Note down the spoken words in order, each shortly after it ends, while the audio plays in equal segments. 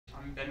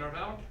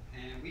Norvell.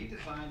 And we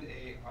designed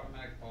a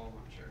automatic ball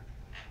launcher.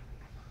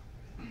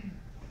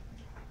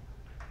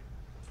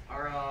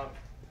 Our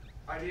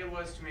idea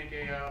was to make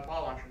a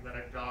ball launcher that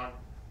a dog,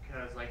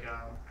 because like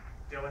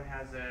Dylan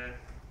has a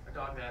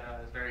dog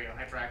that is very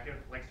hyperactive,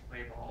 likes to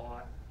play ball a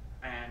lot,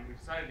 and we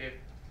decided if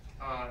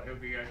it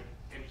would be an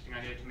interesting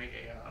idea to make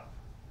a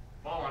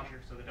ball launcher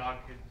so the dog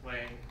could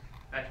play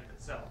fetch with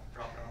itself,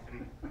 drop it off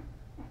and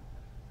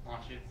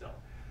launch it itself.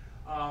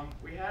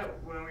 We had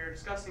when we were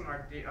discussing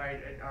when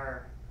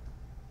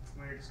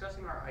we were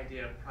discussing our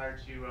idea prior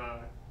to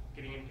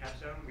getting into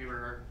Capstone, we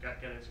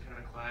got together as kind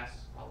of a class,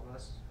 all of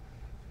us,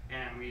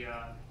 and we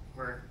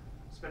were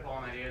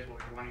spitballing ideas, what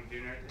we were wanting to do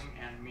and everything,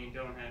 and me and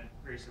Dylan had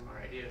very similar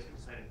ideas and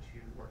decided to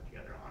work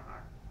together on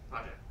our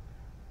project.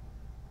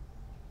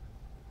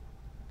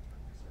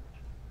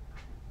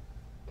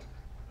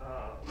 The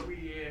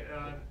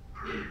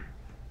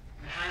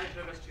time it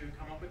took us to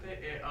come up with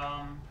it, it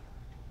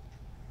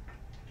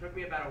took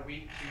me about a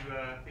week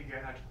to figure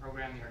out how to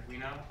program the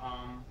Arduino.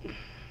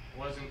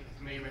 Wasn't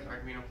familiar with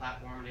Arduino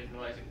platform, didn't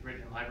realize it was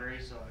written in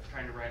libraries, so I was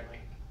trying to write like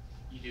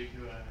you do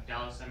to a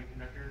Dallas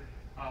semiconductor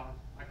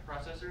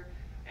microprocessor,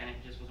 and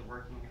it just wasn't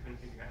working. I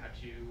couldn't figure out how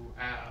to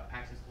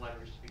access the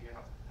libraries to figure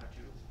out how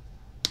to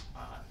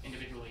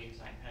individually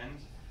assign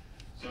pens.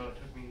 So it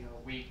took me a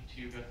week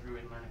to go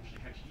through and learn actually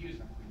how to use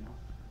an Arduino.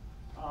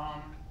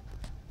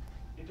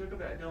 It took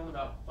Dylan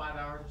about 5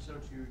 hours or so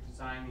to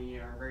design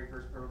our very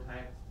first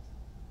prototype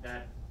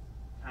that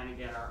kind of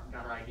got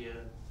our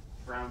idea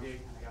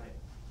grounded, and I got it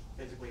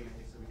physically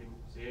made so we didn't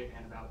see it,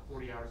 and about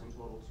 40 hours in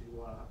total to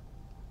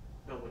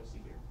build what you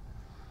see here.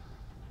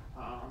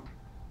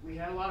 We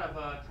had a lot of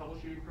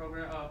troubleshooting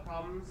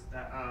problems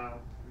that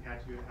we had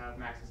to have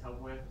Max's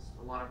help with.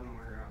 A lot of them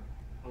were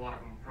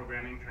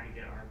programming, trying to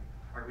get our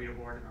reader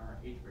board and our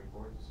H-break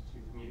boards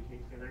to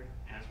communicate together,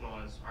 as well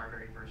as our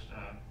very first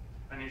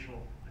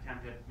initial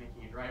attempt at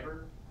making a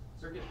driver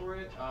circuit for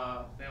it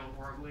failed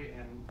horribly,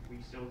 and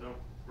we're still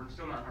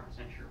not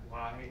 100% sure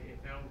why it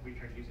failed. We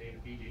tried to use a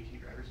BJT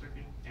driver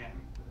circuit and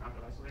with an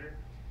output isolator,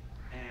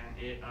 and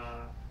it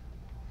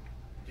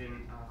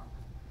didn't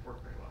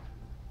work very well.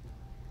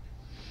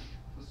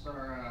 This is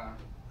our,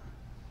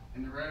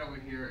 in the red over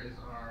here is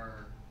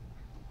our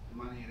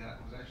money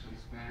that was actually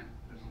spent.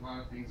 There's a lot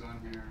of things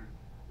on here,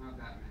 not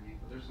that many,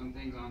 but there's some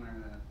things on there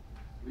that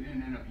we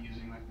didn't end up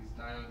using, like these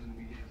diodes and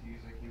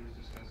BJTs like he was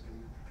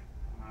discussing.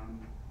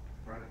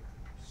 Brought a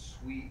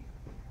sweet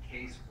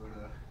case for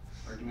the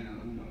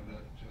Arduino Uno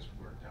that just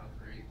worked out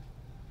great.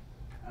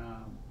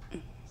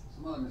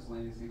 Some other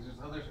miscellaneous things. There's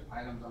other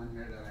items on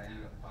here that I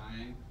ended up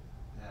buying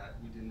that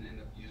we didn't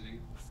end up using.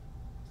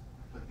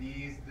 But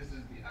this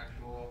is the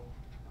actual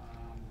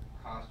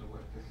cost of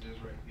what this is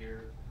right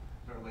here.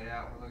 Our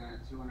layout, we're looking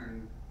at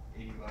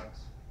 280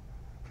 bucks.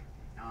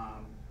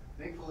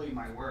 Thankfully,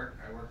 I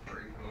work for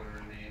Encoder,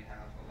 and they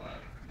have a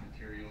lot of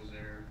materials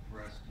there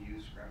for us to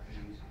use, scrap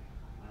pins.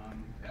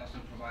 They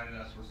also provided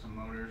us with some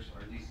motors,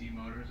 our DC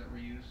motors that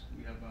we use.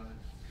 We have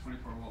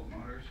 24-volt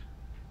motors.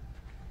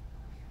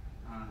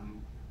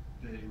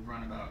 They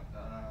run about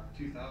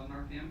 2,000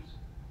 RPMs.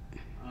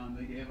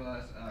 They gave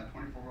us a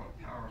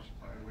 24-volt power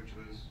supply, which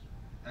was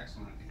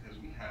excellent because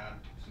we had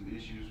some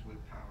issues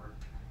with power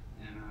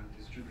and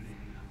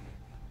distributing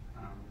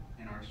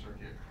in our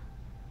circuit.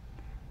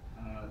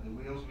 The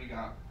wheels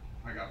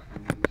I got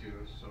from them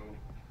too, so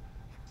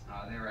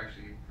they were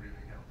actually pretty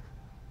big help.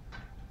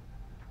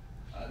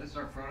 This is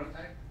our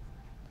prototype.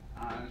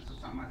 This is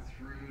something I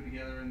threw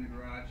together in the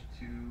garage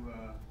to,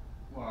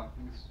 well,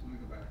 let me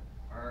go back.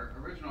 Our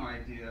original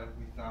idea,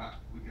 we thought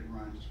we could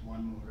run just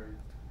one motor,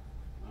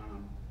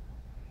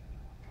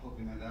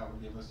 hoping that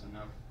would give us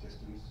enough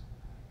distance.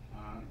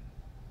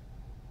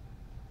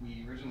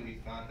 We originally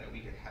thought that we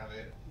could have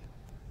it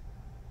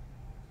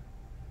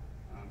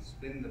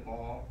spin the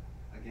ball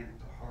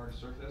against a hard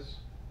surface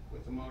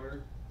with the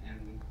motor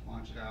and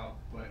launch it out,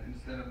 but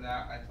instead of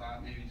that, I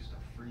thought maybe just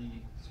a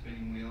free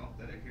spinning wheel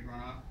that it could run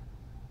off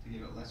to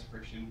give it less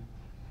friction,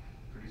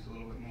 produce a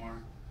little bit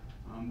more.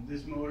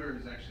 This motor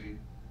is actually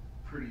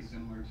pretty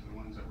similar to the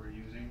ones that we're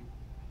using.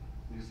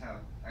 This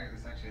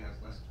actually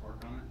has less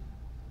torque on it.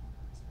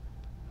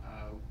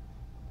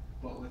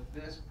 But with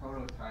this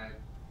prototype,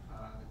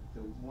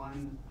 the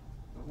one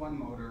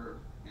motor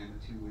and the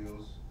two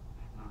wheels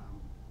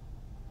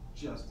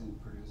just didn't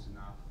produce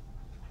enough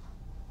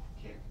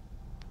kick.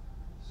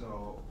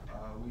 So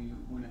we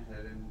went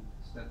ahead and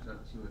stepped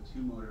up to a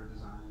two-motor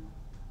design.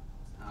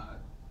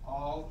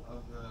 All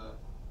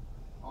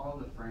of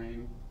the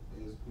frame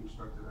is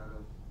constructed out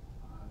of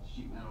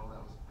sheet metal that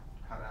was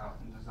cut out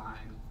and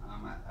designed.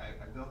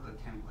 I built a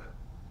template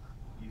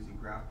using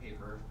graph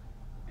paper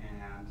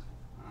and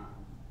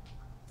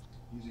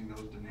using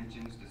those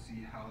dimensions to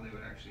see how they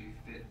would actually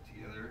fit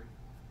together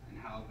and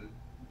how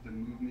the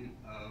movement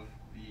of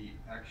the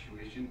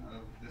actuation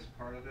of this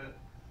part of it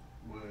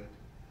would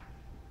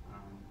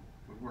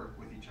work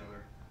with each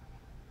other.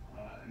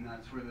 And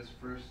that's where this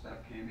first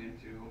step came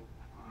into.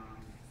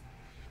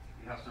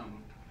 We have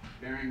some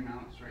bearing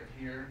mounts right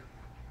here.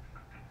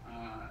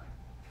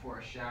 for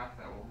a shaft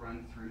that will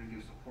run through to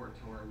give support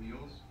to our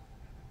wheels.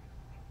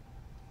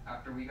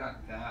 After we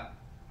got that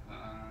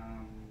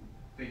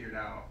figured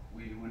out,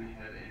 we went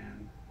ahead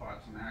and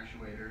bought some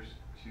actuators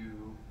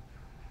to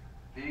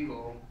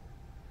angle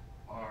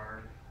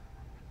our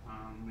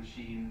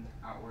machine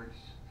outwards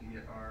to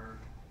get our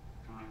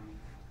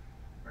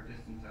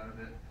distance out of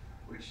it,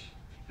 which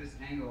this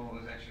angle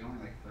is actually only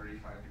like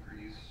 35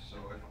 degrees.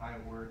 So if I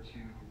were to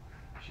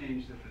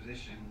change the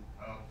position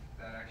of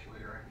that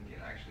actuator, I can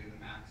get actually the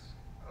max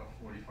of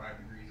 45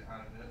 degrees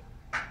out of it.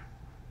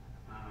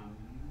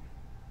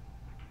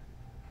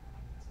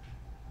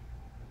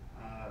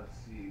 Let's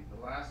see,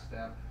 the last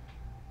step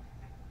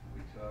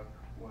we took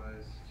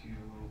was to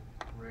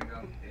rig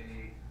up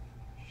a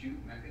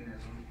chute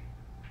mechanism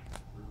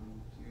to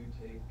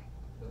take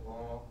the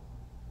ball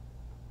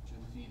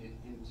and feed it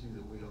into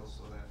the wheel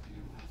so that you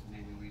have to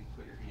manually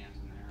put your hands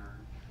in there.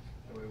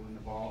 That way when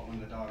the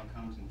dog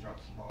comes and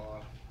drops the ball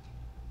off,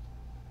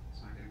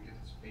 it's not gonna get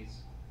the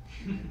space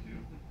into.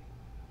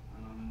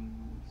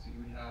 Let's see,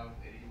 we have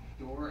a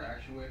door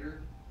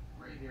actuator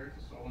right here,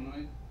 it's a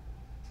solenoid,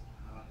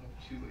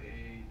 hooked to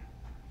a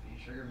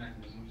trigger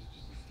mechanism, it's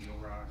just a steel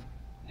rod,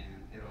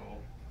 and it'll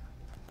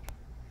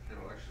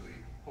actually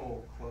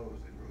pull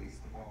closed and release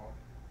the ball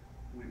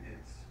when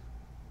it's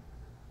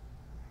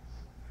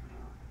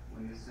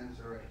when this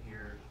sensor right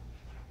here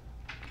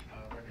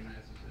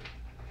recognizes it.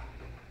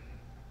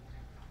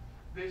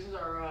 This is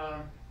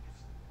our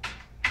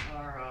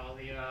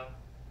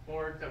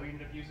board that we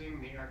ended up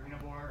using, the Arduino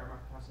board, our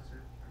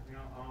processor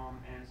Arduino,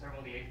 and several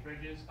of the H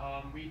bridges.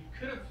 We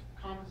could have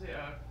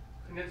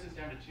condensed this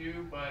down to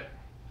 2, but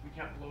we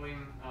kept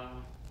blowing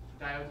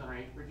diodes on our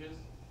H bridges,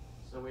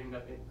 so we ended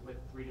up with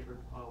 3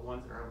 different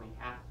ones that are only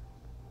half,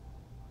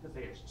 because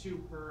there's 2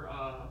 per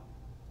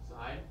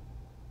side,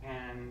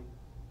 and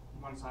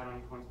one side on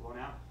each one's blown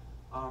out.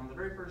 The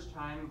very first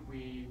time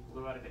we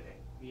blew out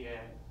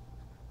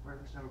one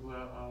of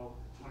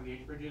the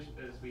H bridges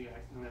is we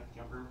accidentally left the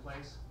jumper in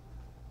place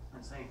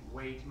and sank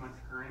way too much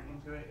current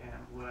into it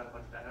and blew out a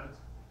bunch of diodes.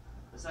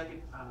 The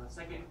second and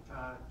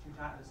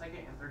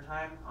third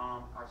time,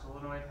 our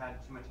solenoid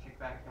had too much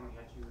kickback, and we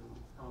had to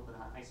come up with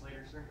an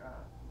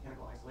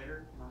mechanical isolator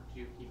in order to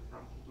keep it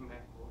from kicking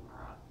back and blowing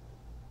our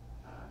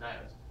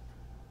diodes.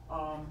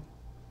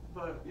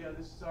 But yeah,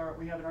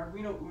 we have an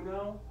Arduino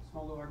Uno,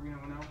 small little Arduino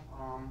Uno.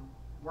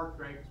 Worked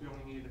great because we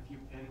only needed a few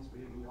pins. We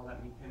didn't need all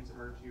that many pins in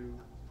order to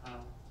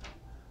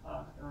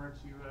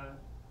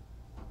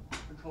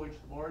control each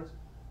of the boards.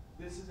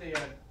 This is a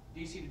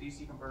DC to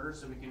DC converter,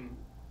 so we can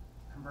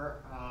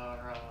convert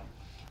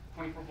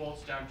 24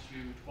 volts down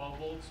to 12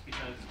 volts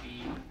because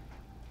the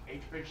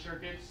H-bridge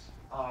circuits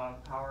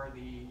power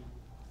the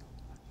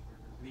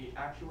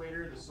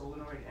actuator, the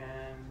solenoid,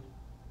 and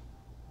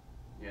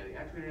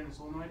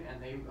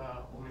they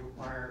only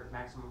require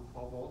maximum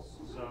 12 volts.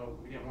 So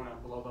we didn't want to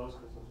blow those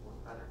because those were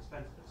rather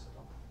expensive. So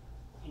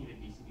we needed a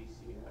DC-DC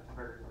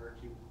converter in order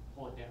to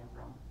pull it down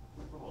from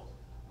 24 volts.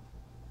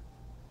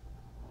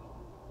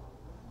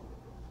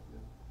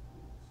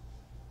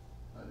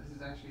 This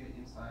is actually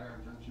inside our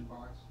junction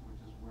box,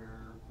 which is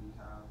where we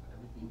have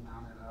everything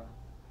mounted up.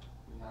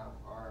 We have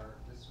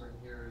this right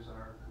here is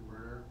our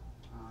converter.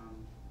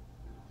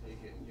 It'll take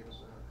it and give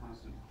us a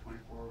constant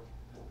 24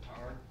 volt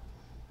power.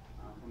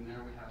 From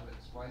there we have it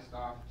spliced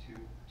off to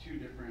 2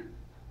 different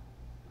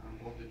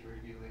voltage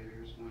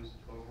regulators. One's a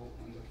 12 volt,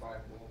 one's a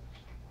 5 volt.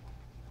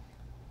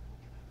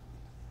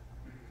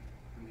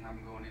 And we have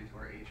them going into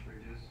our H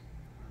bridges.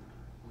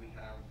 We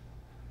have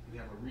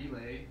a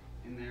relay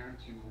in there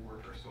to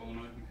work our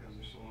solenoid because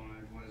the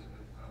solenoid was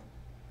a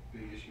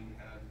big issue we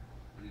had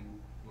in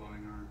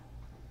blowing our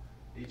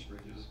H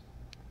bridges.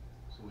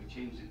 So we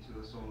changed it to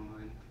a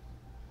solenoid.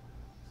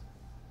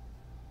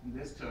 And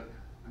this took,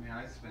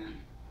 I spent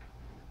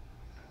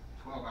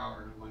 12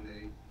 hours one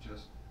day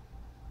just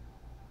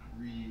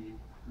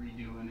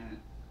redoing it,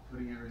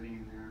 putting everything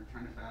in there,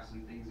 trying to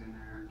fasten things in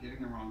there,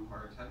 getting the wrong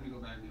parts, having to go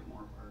back and get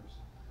more parts.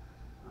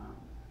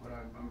 But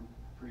I'm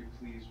pretty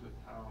pleased with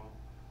how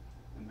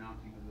the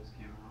mounting of this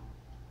came out.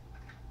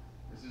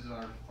 This is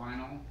our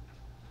final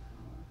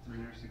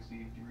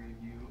 360-degree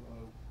view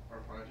of our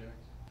project.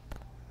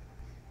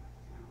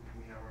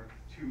 We have our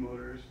 2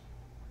 motors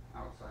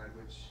outside,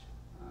 which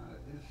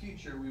in the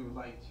future we would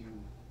like to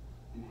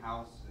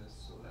in-house this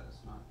so that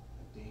it's not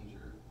a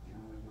danger.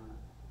 There's not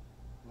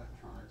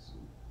electronics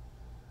and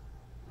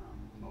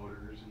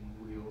motors and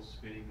wheels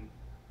spinning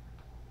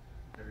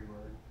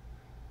everywhere.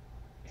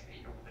 Yeah,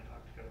 you don't want the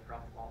dog to go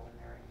drop the ball in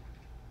there and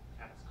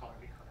have its collar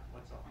be cut off.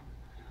 What's up?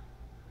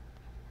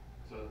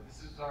 So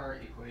this is our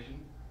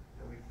equation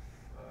that we've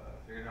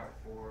figured out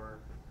for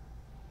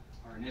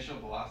our initial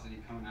velocity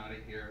coming out of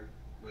here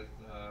with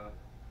the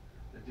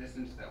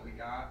distance that we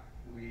got.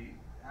 We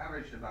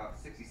averaged about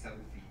 67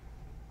 feet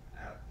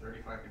at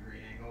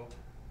 35-degree angle.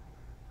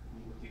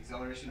 With the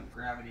acceleration of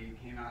gravity,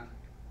 it came out to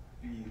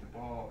be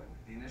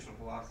the initial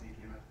velocity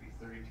came out to be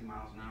 32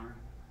 miles an hour,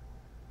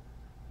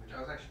 which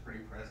I was actually pretty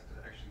impressed to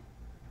actually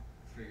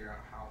figure out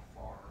how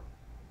far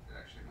it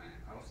actually went.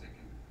 I was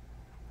thinking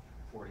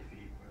 40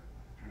 feet, but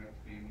turned out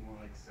to be more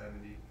like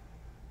 70.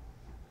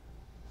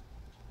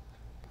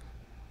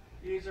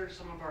 These are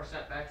some of our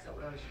setbacks that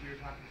we were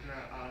talking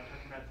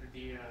about through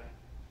the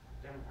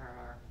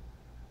our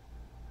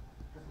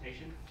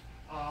presentation.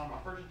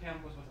 Our first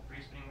attempt was with a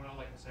free spinning wheel.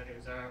 Like I said, it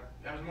was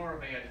that was more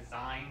of a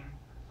design,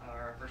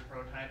 our first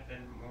prototype,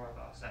 than more of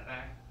a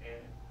setback.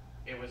 It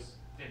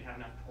didn't have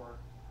enough torque.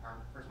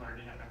 Our first motor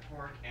didn't have enough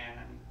torque,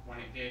 and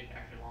when it did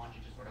actually launch,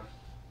 it just sort of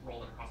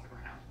rolled it across the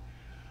ground.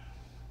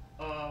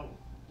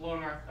 Blowing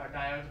our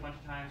diodes a bunch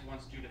of times,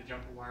 once due to the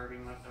jumper wire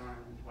being left on,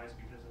 and twice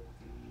because of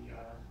the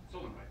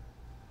solenoid.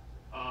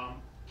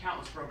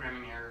 Countless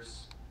programming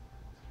errors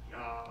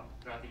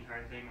throughout the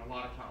entire thing. A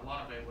lot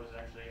of it was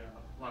actually a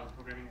lot of the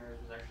programming errors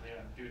was actually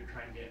due to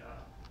trying to get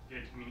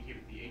it to communicate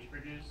with the H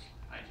bridges.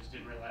 I just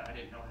didn't realize I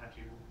didn't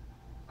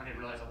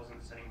realize I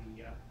wasn't setting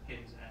the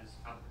pins as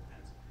output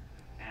pins,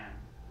 and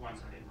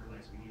once I didn't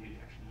realize we needed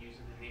to actually use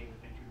an enable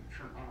pin to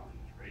turn on the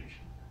H bridge.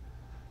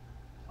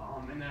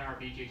 And then our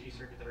BJT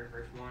circuit, the very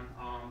first one.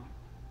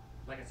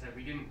 Like I said,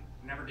 we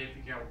never did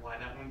figure out why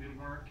that one didn't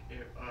work.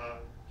 It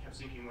kept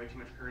sinking way too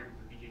much current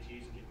with the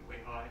BJTs and getting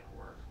way high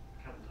for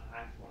a couple of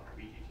times on our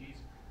BJTs.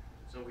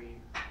 So we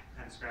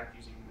kind of scrapped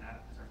using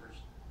that as our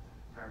first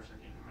power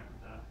circuit and went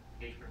with the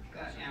H bridge.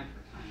 That and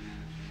for time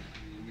management.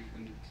 I mean, we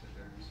couldn't sit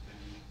there and spend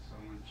so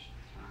much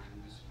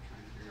time just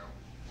trying to figure out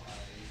why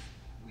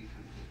we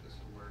couldn't get this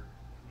to work.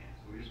 Yeah.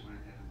 So we just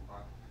went ahead and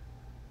bought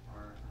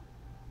our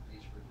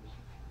H bridges.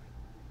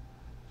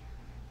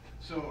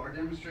 So our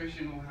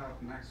demonstration will have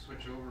Max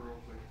switch over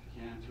real quick if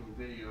you can to a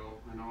video,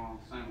 and I'll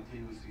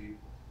simultaneously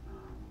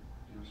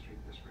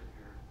demonstrate this right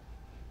here.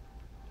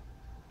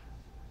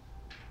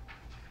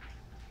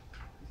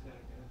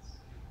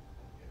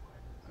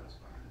 That's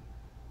fine.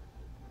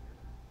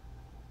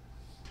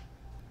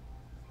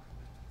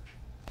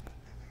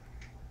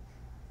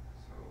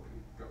 So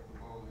we drop the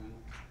ball in,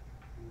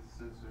 and the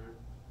sensor.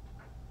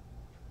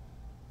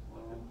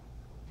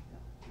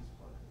 This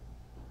plug.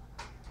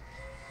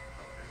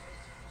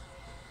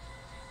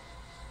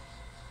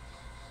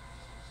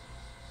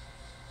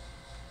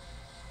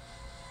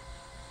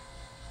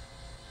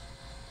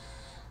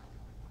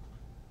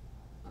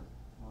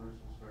 Motors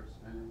will start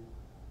spinning.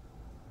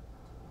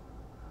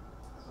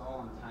 It's all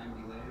on time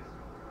delays.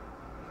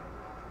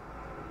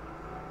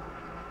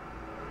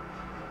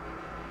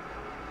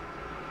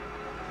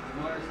 The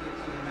motors get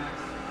to the max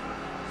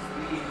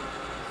speed, the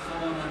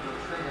solenoid will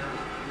trigger,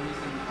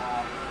 releasing the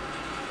ball.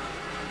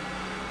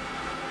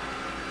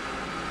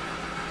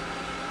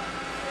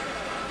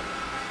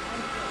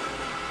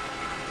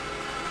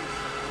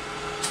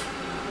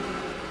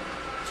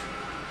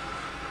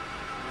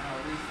 And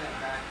I'll reset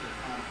back to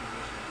its home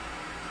position.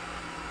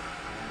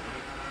 And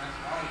wait for the next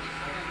ball to get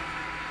set in.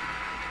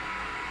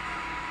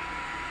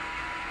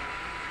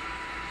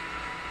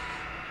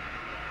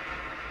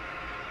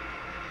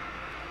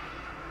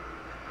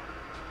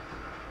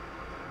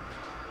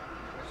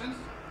 Questions?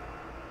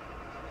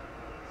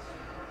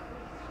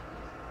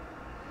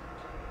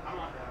 I'm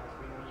not that.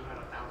 We know you have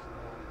 1,000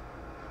 volt.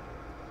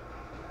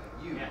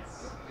 You.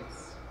 Yes.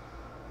 It's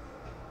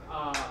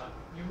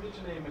You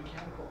mentioned a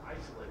mechanical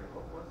isolator.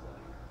 What was that?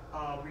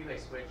 Relay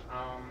switch.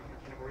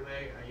 Mechanical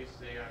relay. I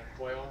used a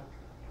coil.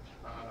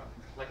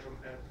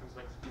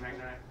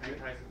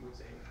 Magnetized it,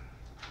 moves a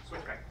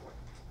switch back and forth.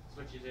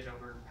 Switches it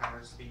over,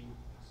 powers the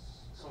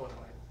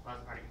solenoid. Allows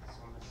the party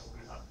solenoid to open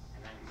it up,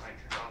 and then when I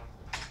turn it off,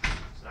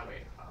 so that way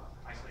it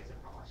isolates it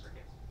from our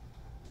circuits.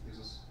 gives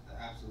us the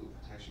absolute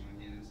protection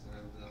we need instead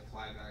of the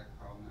flyback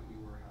problem that we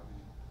were having.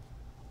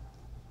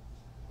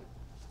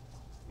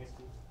 Yes,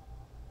 Steve?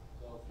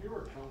 So if you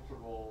were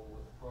comfortable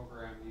with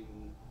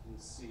programming in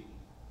C,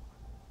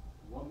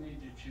 what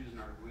made you choose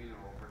an Arduino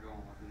over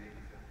going with an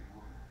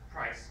 8051?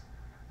 Price.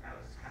 That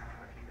was kind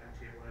of what it came down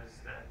to, was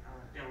that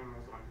Dylan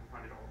was the one who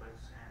funded all this,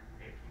 and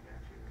it came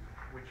down to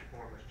which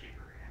board was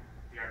cheaper, and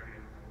the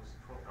Arduino was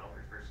 $12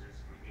 versus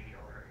an $80.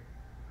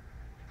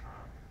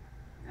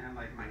 And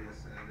like Micah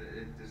said,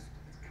 it's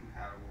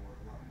compatible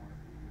with a lot more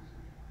things.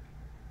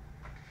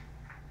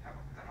 Have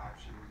the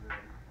options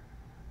there.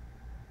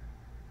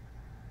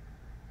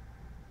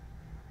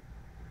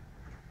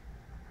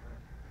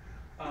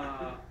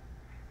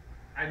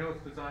 I know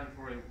it's designed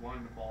for a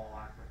one ball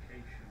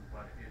application,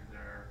 but is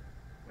there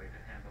a way to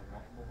handle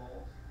multiple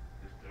balls?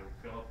 Just to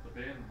fill up the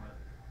bin and let.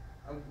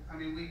 I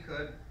mean, we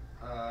could,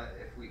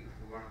 if we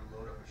wanted to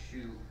load up a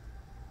shoe,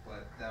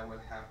 but there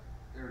would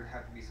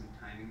have to be some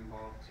timing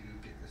involved to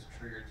get this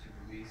trigger to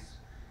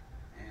release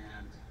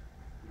and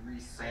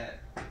reset.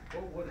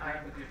 What would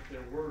happen if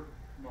there were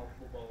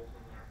multiple balls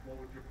in there? What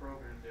would your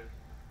program do?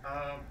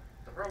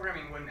 The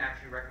programming wouldn't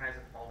actually recognize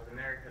if the ball was in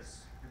there,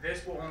 because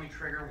this will only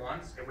trigger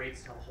once. It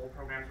waits till the whole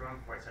program's run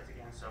before it sets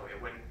again, so it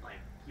wouldn't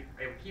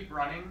it would keep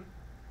running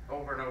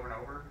over and over and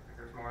over if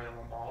there's more than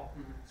one ball.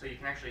 Mhm. So you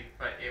can actually,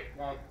 but it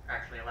won't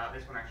actually allow,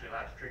 this one actually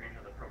allows to trigger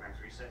until the program's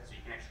reset, so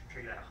you can actually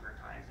trigger that 100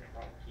 times and it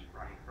won't keep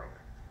running the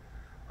program.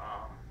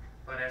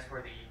 But as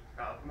for the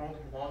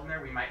multiple balls in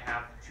there, we might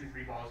have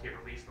 2-3 balls get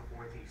released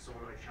before the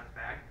solenoid shuts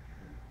back.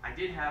 I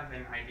did have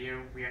an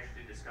idea, we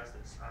actually discussed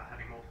this,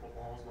 having multiple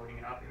balls loading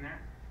it up in there,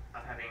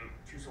 of having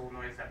two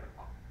solenoids that would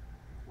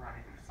run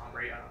and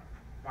operate,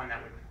 one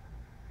that would,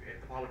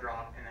 the ball would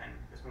drop, and then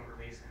this one would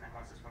release, and then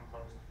once this one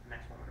closed, the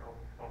next one would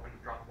open,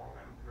 drop the ball,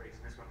 then release,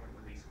 and this one would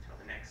release until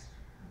the next,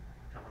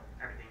 until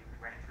everything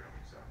ran through,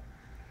 so.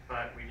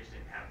 But we just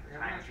didn't have the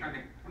time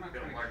we're not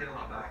to build trying to larger kill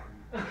the opera.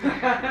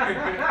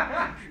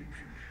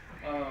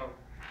 dog.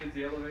 Is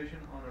the elevation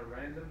on a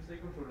random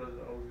sequence, or does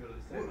it always go to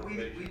the same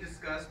elevation? We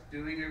discussed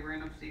doing a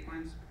random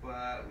sequence,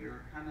 but we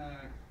were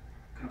kinda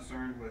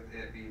concerned with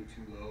it being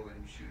too low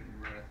and shooting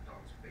right at the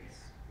dog's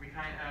face.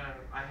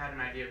 I had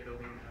an idea of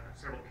building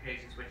several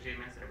Ks and switch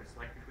statements that I would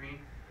select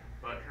between,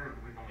 but currently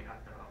we've only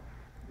got the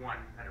one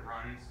that it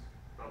runs.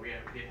 But we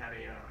did have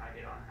a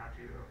idea on how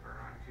to,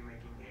 or on to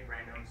making a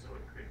random, so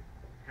it could,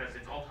 because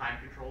it's all time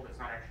controlled, it's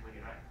not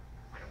actually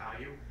like a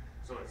value,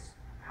 so it's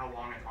how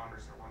long it's on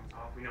versus how long it's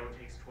off. We know it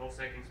takes 12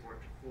 seconds for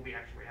it to fully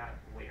actuate out,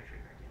 fully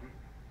actuate back in.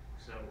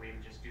 So we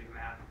would just do the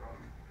math from,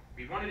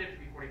 we wanted it to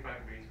be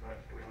 45 degrees,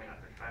 but we only got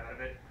 35 out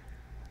of it.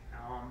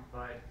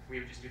 But we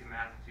would just do the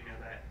math to know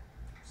that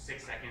 6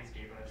 seconds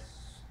gave us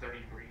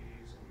 30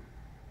 degrees, and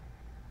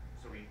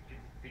so we could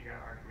figure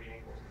out our degree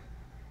angles.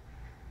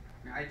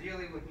 Now,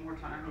 ideally, with more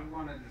time, we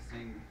wanted this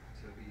thing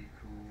to be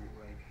cool,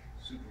 like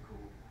super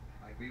cool.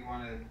 Like we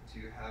wanted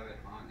to have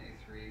it on a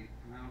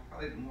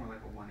probably more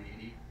like a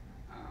 180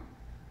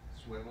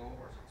 swivel.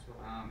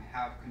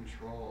 Have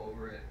control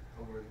over it,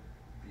 over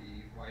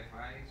the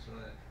Wi-Fi, so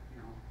that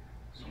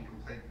someone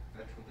can play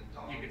fetch with the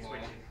dog. You could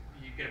switch it.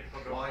 You could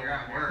hook up while you're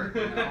at work,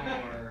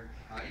 or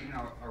even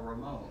a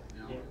remote.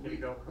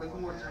 With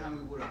more time,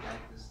 we would have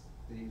liked this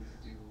thing to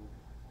do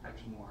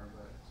much more,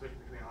 but. Switch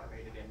between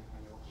automated and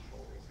manual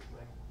control,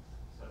 basically.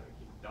 So you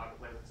can dog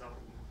play with itself,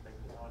 and you can play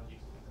with the dog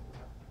using the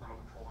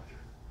remote control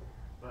launcher.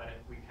 But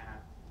we kind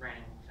of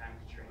ran into time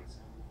constraints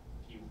and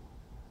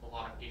a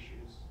lot of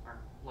issues, or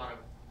a lot of,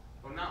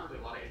 well, not really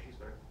a lot of issues,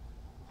 but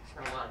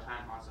spent a lot of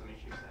time on some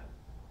issues that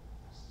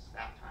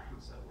staff time,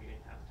 so we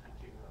didn't have the time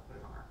to put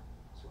it on our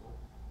swivel.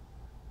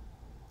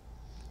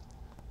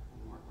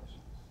 Any more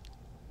questions?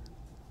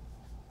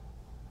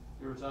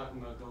 You were talking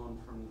about going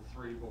from the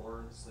 3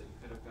 boards that you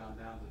could have gone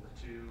down to the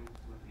 2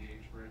 with the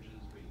H bridges,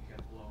 but you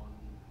kept blowing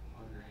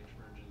other H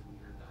bridges and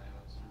your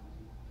diodes and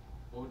everything.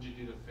 What would you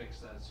do to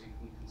fix that so you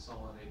can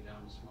consolidate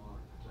down to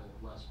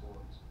less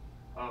boards?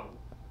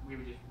 We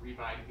would just we would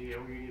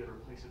either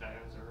replace the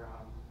diodes or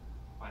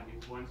buy new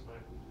ones, but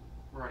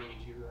we're running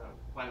into,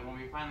 when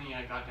we finally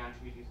got down to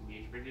using the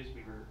H bridges,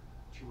 we were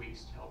 2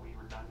 weeks till we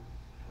were done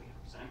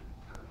 20%,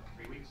 or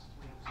 3 weeks,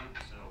 20%,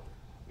 so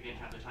we didn't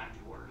have the time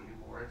to order new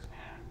boards,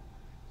 and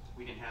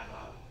we didn't have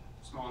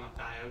small enough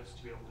diodes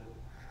to be able to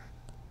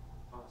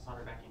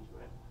solder back into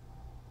it.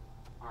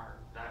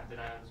 The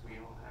diodes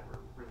we all had were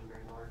really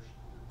very large,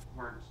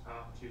 weren't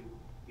up to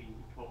the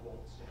 12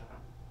 volts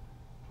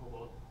 12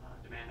 volt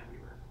demand that we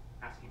were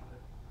asking of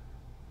it.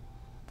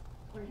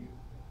 Are you,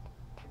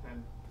 if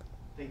I'm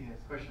thinking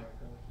this question right,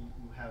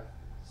 you have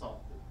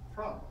solved the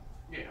problem.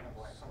 Yeah,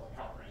 Otherwise, some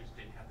problem, we just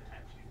didn't have the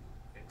time to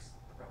fix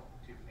the problem,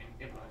 to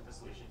implement the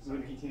solution. we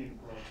would continue to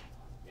grow.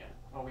 Yeah,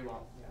 oh, we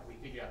won't, yeah, we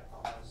figured out the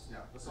problem was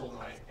the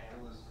solenoid, and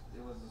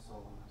It was the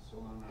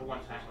solenoid. the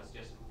one time was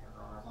just in here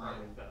on our part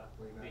with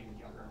way back leaving in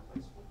the younger in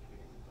place, which we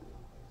didn't put in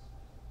place.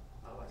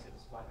 Otherwise, it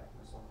was fly back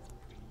from the solenoid,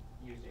 which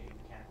we used a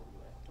mechanical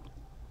relay.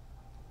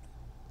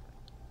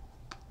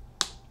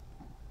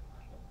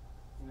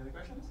 Any other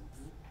questions?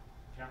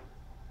 Yeah.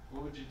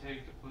 What would you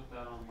take to put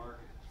that on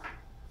market?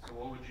 So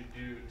what would you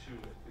do to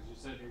it? Because you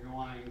said you're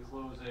going to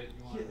enclose it,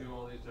 you want to do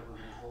all these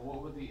different things. Well, what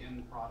would the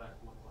end product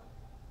look like?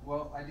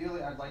 Well,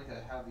 ideally, I'd like to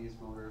have these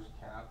motors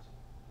capped,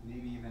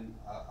 maybe even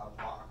a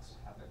box,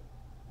 have it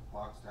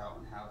boxed out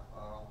and have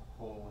a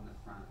hole in the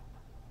front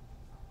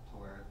to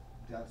where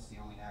that's the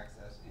only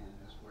access in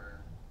is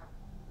where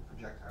the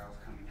projectile's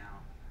coming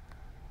out.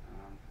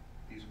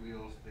 These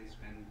wheels, they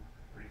spin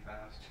pretty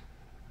fast.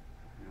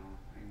 You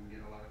can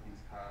get a lot of things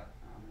caught.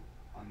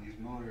 On these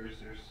motors,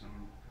 there's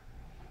some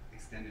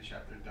extended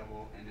shaft, they're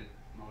double-ended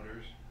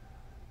motors,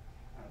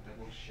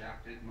 double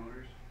shafted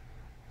motors.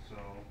 So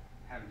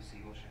having a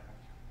single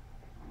shaft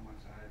on one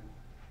side.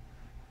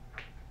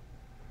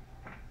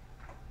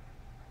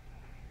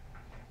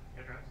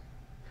 Yeah, Travis?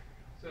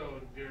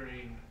 So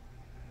during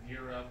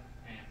gear up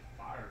and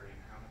firing,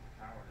 how much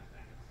power does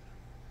that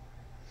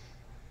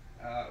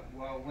consume?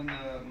 Well, when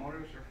the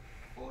motors are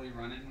fully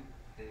running,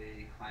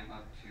 they climb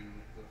up to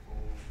the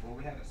full,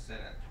 we have it set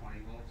at 20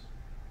 volts.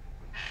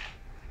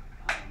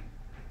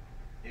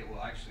 It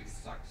will actually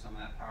suck some of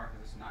that power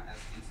because it's not as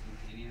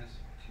instantaneous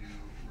to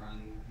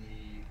run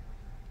the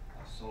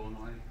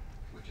solenoid,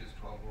 which is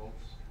 12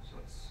 volts, so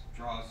it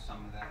draws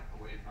some of that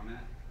away from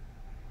it.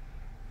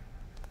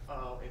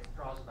 It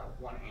draws about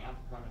 1 amp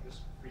when it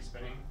is free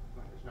spinning,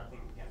 when there's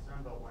nothing against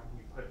them, but when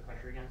you put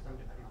pressure against them,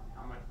 depending on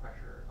how much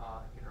pressure,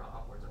 it can draw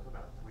upwards of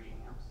about 3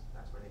 amps.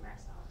 That's where they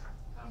max out.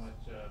 How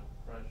much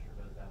pressure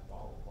does that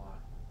ball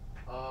apply?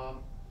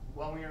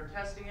 When we were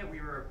testing it, we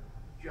were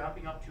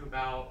jumping up to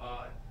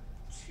about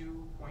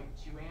 2.2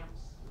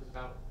 amps was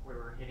about where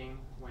we were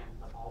hitting when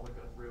the ball would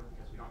go through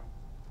because we don't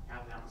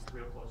have them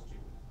real close to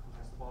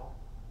compress the ball.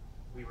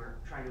 We were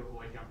trying to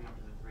avoid jumping up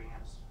to the 3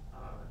 amps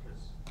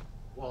because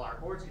while our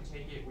boards could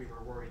take it, we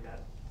were worried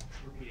that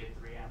repeated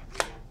 3 amp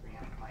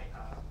might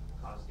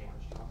cause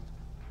damage to them.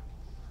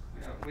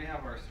 We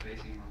have our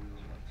spacing where we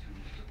look up to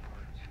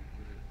support to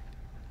give it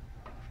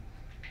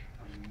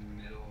a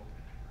middle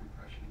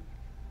compression.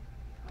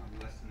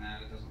 Less than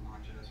that, it doesn't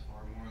launch it as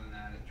far. More than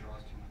that, it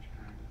draws too much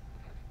current.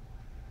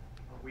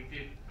 We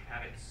did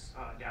have it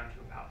down to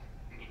about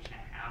 1.5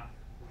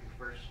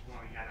 inches when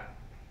we had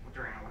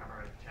during one of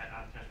our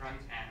test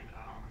runs, and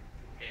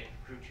it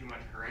drew too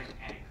much current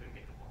and it couldn't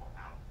get the ball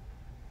out.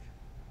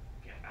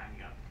 Get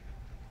binding up.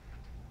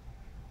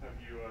 Have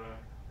you,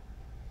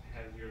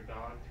 has your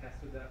dog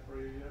tested that for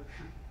you yet?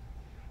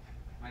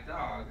 My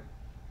dog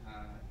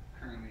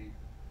currently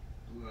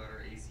blew out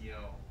her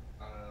ACL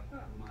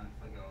about a month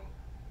ago.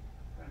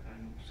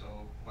 And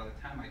so by the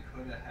time I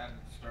could have had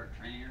to start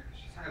training her, because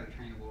she's highly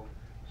trainable,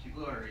 she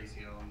blew out her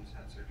ACL and just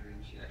had surgery,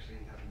 and she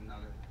actually has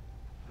another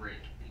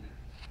break in it.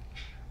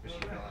 But she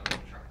fell out of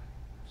the truck.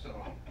 So,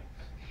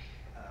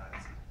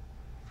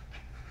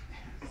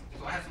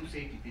 so I have some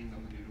safety things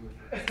I'm going to do to it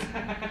first.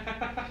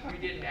 We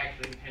did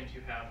actually intend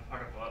to have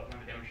part of one of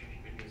the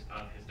demonstration videos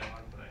of his dog,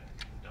 but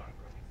his dog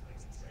broke his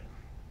legs instead.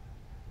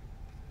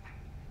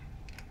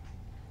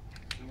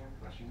 No more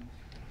questions?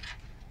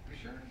 You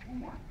sure?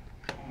 One more.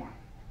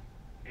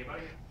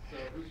 Anybody? So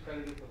who's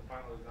credited for the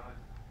final design?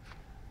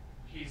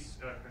 He's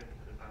credited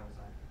for the final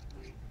design.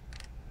 We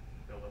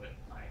build of it.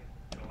 I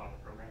do a lot of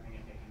the programming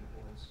and making the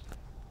boards,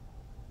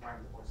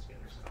 wiring the boards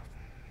together. So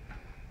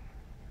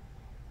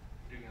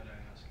You gotta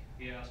ask.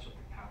 He asked what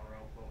the power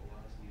output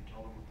was, and you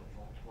told him what the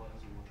volt was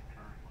and what the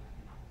current was.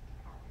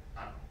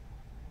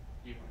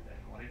 you wanted that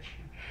in wattage.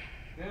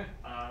 Yeah.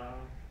 I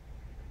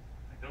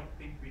don't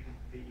think we did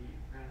the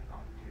math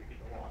on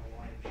the law on the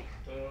wattage.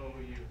 So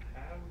you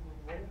have the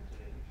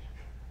voltage,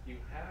 you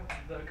have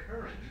the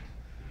current.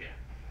 Yeah.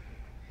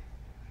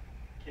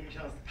 Can you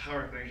tell us the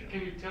power equation?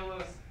 Can you tell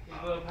us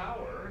the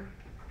power?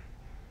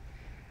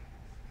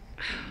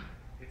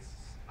 It's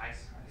I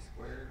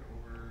squared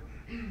over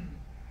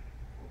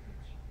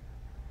voltage.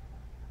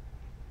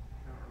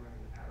 I don't remember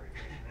the power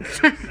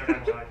equation.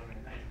 Several times in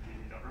the night,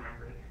 you don't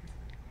remember it.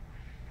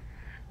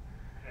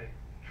 Hey.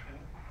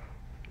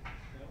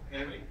 No?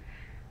 Anybody?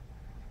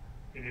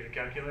 You need a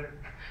calculator?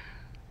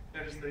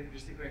 No, just the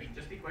equation.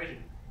 Just the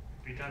equation.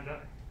 V times I.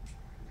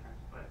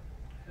 But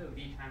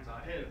V times I.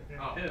 Piv.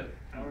 Oh. Piv.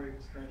 Power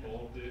equals current.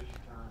 Voltage.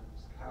 Times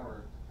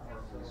Power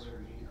was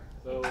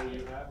So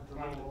you have the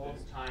 20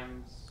 volts voltage.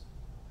 times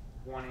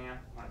 1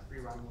 amp when it's free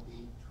run will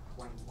be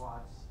 20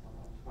 watts, and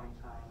then 20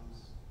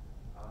 times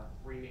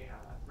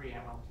 3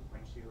 amp on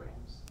 2.2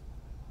 amps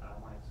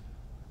when it's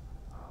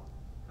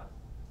the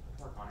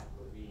torque on it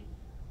would be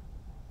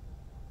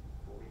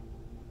 40.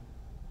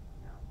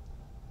 No,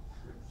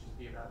 it would just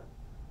be about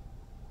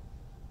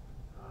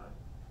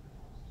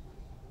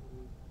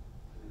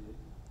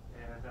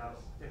yeah, about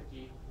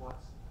 50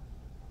 watts.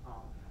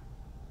 About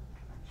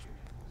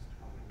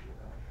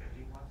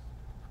 50 watts.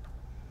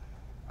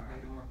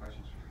 Alright, no more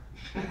questions for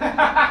you.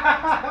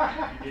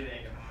 You did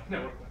egg him on. No.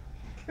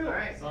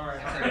 Alright. Sorry.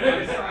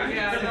 Sorry.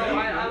 Yeah, no,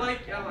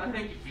 I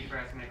thank you, Keith, for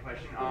asking that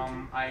question.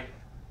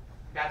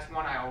 That's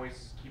one I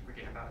always keep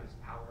forgetting about is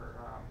power,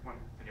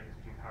 the difference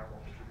between power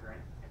voltage and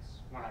current. It's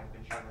one I've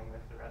been struggling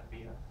with throughout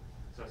the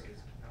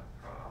associate's